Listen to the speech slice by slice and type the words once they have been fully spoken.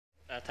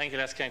Thank you,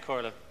 Les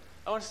Corla.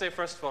 I want to say,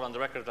 first of all, on the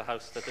record of the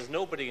House, that there's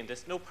no party in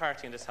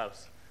this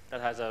House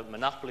that has a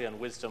monopoly on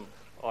wisdom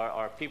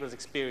or people's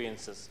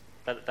experiences,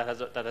 that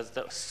has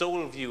the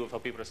sole view of how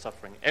people are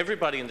suffering.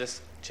 Everybody in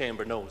this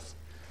chamber knows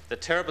the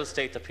terrible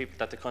state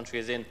that the country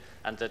is in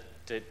and the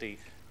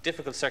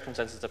difficult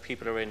circumstances that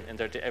people are in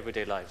their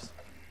everyday lives.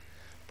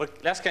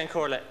 But Les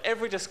Corla,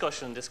 every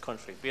discussion in this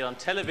country, be it on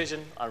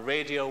television, on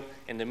radio,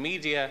 in the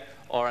media,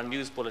 or on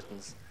news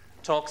bulletins,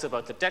 talks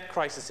about the debt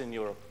crisis in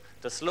Europe,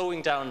 the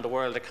slowing down of the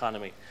world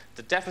economy,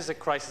 the deficit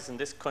crisis in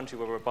this country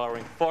where we're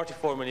borrowing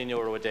 44 million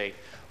euro a day,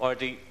 or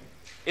the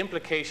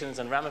implications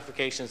and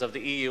ramifications of the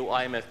EU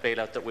IMF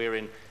bailout that we're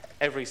in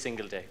every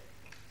single day.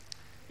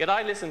 Yet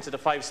I listened to the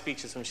 5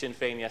 speeches from Sinn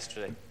Féin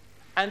yesterday,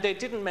 and they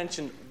didn't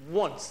mention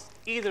once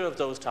either of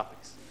those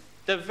topics.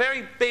 The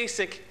very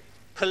basic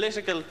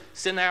political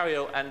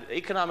scenario and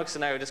economic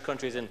scenario this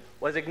country is in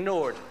was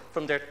ignored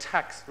from their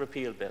tax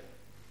repeal bill.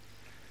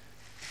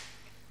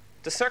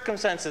 The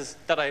circumstances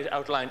that I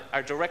outlined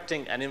are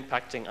directing and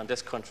impacting on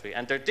this country,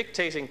 and they're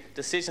dictating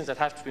decisions that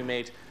have to be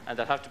made and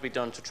that have to be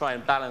done to try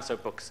and balance our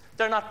books.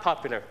 They're not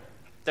popular,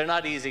 they're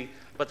not easy,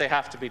 but they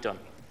have to be done.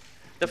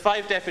 The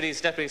 5 deputies,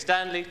 Deputy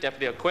Stanley,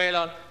 Deputy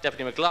O'Quailon,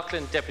 Deputy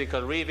McLaughlin, Deputy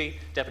Culreevy,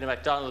 Deputy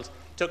MacDonald,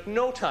 took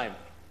no time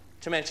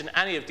to mention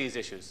any of these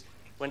issues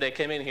when they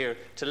came in here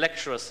to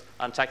lecture us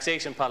on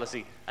taxation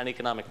policy and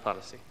economic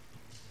policy.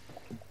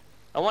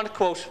 I want to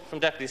quote from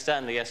Deputy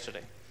Stanley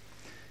yesterday.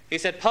 He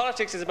said,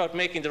 "Politics is about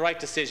making the right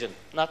decision,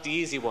 not the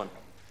easy one,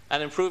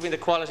 and improving the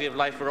quality of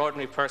life for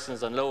ordinary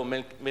persons on low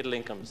and middle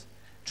incomes.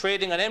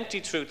 Trading on empty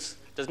truths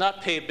does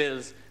not pay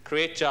bills,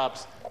 create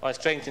jobs, or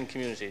strengthen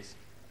communities."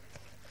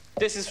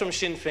 This is from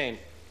Sinn Féin,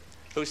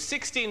 who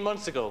 16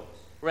 months ago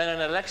ran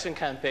an election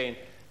campaign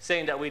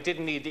saying that we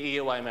didn't need the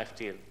EU IMF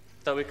deal,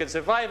 that we could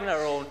survive on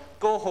our own,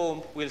 go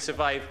home, we'll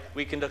survive,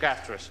 we can look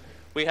after it.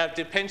 We have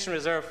the Pension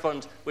Reserve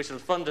Fund, which will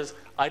fund us.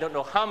 I don't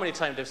know how many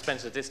times they've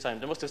spent it this time.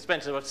 They must have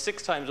spent it about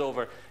 6 times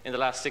over in the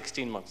last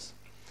 16 months.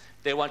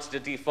 They wanted to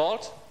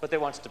default, but they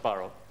wanted to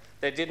borrow.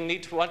 They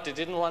wanted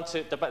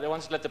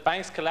to let the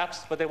banks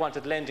collapse, but they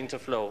wanted lending to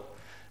flow.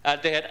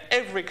 They had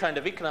every kind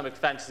of economic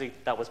fantasy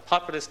that was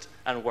populist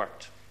and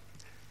worked.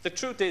 The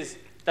truth is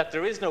that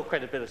there is no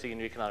credibility in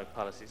your economic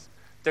policies.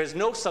 There's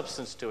no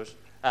substance to it,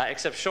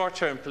 except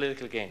short-term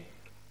political gain.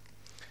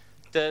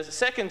 The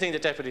second thing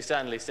that Deputy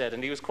Stanley said,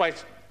 and he was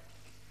quite,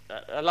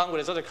 along with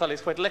his other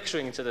colleagues, quite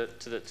lecturing to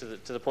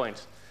the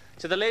point.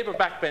 To the Labour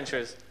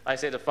backbenchers, I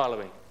say the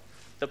following.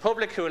 The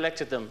public who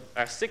elected them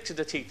are sick to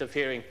the teeth of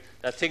hearing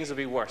that things will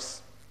be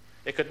worse.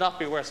 It could not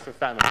be worse for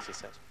families, he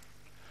said.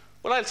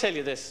 Well, I'll tell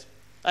you this,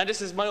 and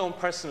this is my own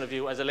personal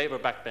view as a Labour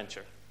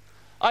backbencher.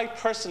 I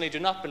personally do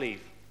not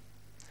believe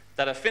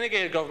that a Fine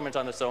Gael government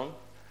on its own,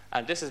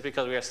 and this is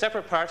because we are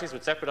separate parties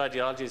with separate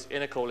ideologies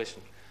in a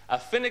coalition, a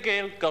Fine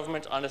Gael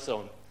government on its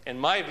own, in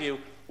my view,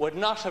 would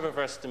not have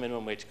reversed the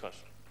minimum wage cut.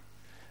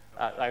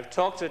 I've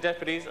talked to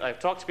deputies, I've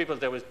talked to people,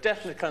 there was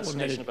definite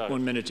consternation about it.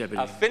 1 minute,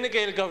 Deputy. A Fine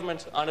Gael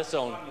government on its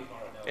own,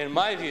 in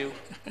my view,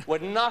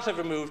 would not have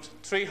removed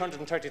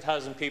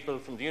 330,000 people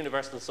from the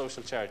universal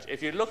social charge.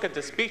 If you look at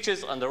the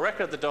speeches on the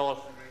record of the Dáil,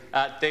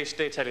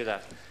 they tell you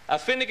that. A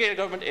Fine Gael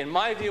government, in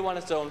my view, on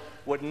its own,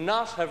 would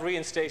not have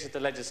reinstated the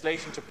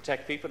legislation to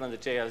protect people on the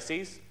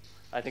JLCs.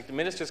 I think the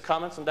Minister's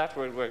comments on that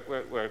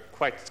were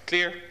quite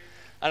clear.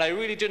 And I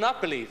really do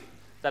not believe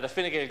that a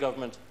Fine Gael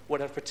government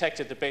would have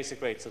protected the basic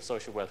rates of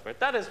social welfare.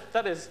 That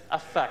is a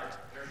fact.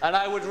 And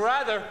I would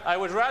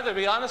rather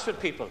be honest with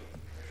people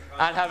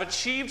and have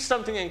achieved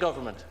something in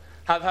government,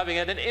 having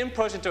had an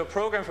input into a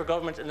programme for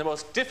government in the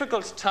most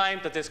difficult time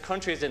that this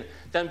country is in,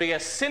 than be a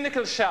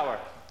cynical shower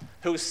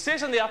who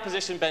sit on the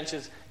opposition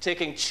benches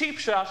taking cheap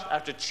shot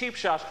after cheap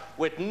shot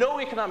with no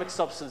economic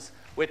substance,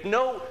 with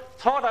no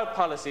thought-out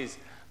policies.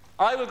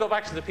 I will go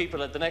back to the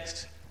people at the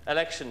next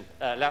election,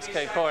 Las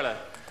Corla,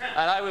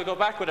 and I will go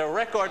back with a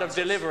record of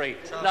delivery,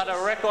 not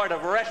a record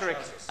of rhetoric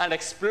and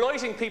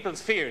exploiting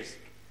people's fears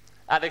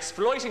and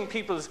exploiting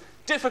people's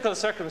difficult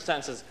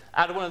circumstances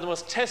at one of the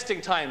most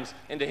testing times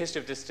in the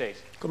history of this state.